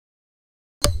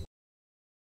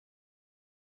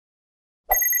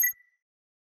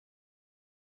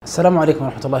السلام عليكم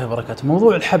ورحمة الله وبركاته.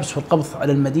 موضوع الحبس والقبض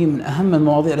على المدين من أهم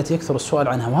المواضيع التي يكثر السؤال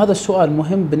عنها، وهذا السؤال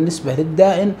مهم بالنسبة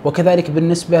للدائن وكذلك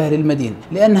بالنسبة للمدين،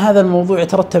 لأن هذا الموضوع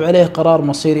يترتب عليه قرار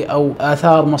مصيري أو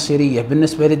آثار مصيرية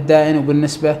بالنسبة للدائن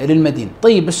وبالنسبة للمدين.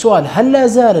 طيب السؤال، هل لا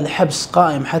زال الحبس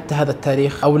قائم حتى هذا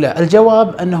التاريخ أو لا؟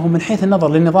 الجواب أنه من حيث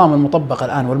النظر للنظام المطبق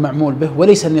الآن والمعمول به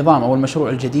وليس النظام أو المشروع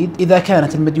الجديد، إذا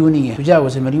كانت المديونية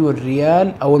تجاوز 1,000,000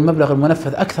 ريال أو المبلغ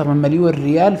المنفذ أكثر من 1,000,000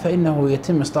 ريال فإنه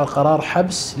يتم إصدار قرار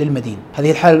حبس للمدين.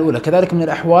 هذه الحالة الأولى. كذلك من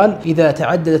الأحوال إذا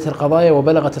تعددت القضايا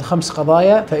وبلغت ال5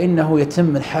 قضايا فإنه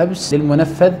يتم الحبس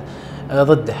للمنفذ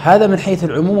ضده. هذا من حيث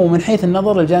العموم ومن حيث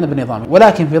النظر للجانب النظامي،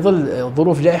 ولكن في ظل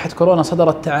ظروف جائحة كورونا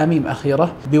صدرت تعاميم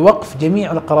أخيرة بوقف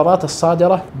جميع القرارات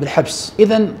الصادرة بالحبس.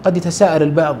 إذن قد يتساءل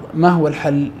البعض ما هو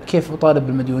الحل؟ كيف أطالب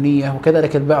بالمديونية؟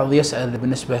 وكذلك البعض يسأل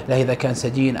بالنسبة له إذا كان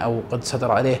سجين أو قد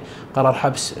صدر عليه قرار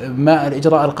حبس ما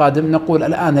الإجراء القادم؟ نقول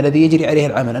الآن الذي يجري عليه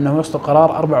العمل أنه يصدر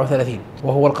قرار 34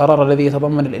 وهو القرار الذي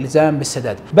يتضمن الإلزام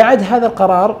بالسداد. بعد هذا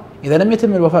القرار إذا لم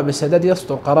يتم الوفاء بالسداد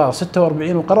يصدر قرار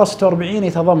 46، وقرار 46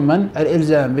 يتضمن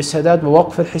الإلزام بالسداد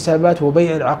ووقف الحسابات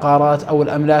وبيع العقارات أو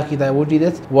الأملاك إذا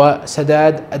وجدت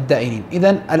وسداد الدائنين.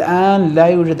 إذن الآن لا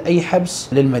يوجد أي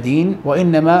حبس للمدين،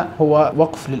 وإنما هو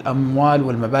وقف للأموال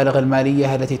والمبالغ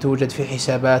المالية التي توجد في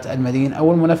حسابات المدين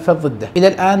أو المنفذ ضده. إلى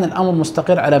الآن الأمر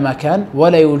مستقر على ما كان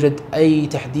ولا يوجد أي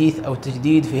تحديث أو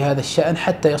تجديد في هذا الشأن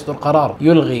حتى يصدر قرار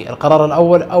يلغي القرار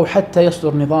الأول أو حتى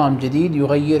يصدر نظام جديد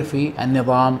يغير في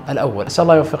النظام الأول. أسأل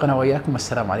الله يوفقنا وإياكم،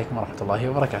 والسلام عليكم ورحمة الله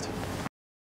وبركاته.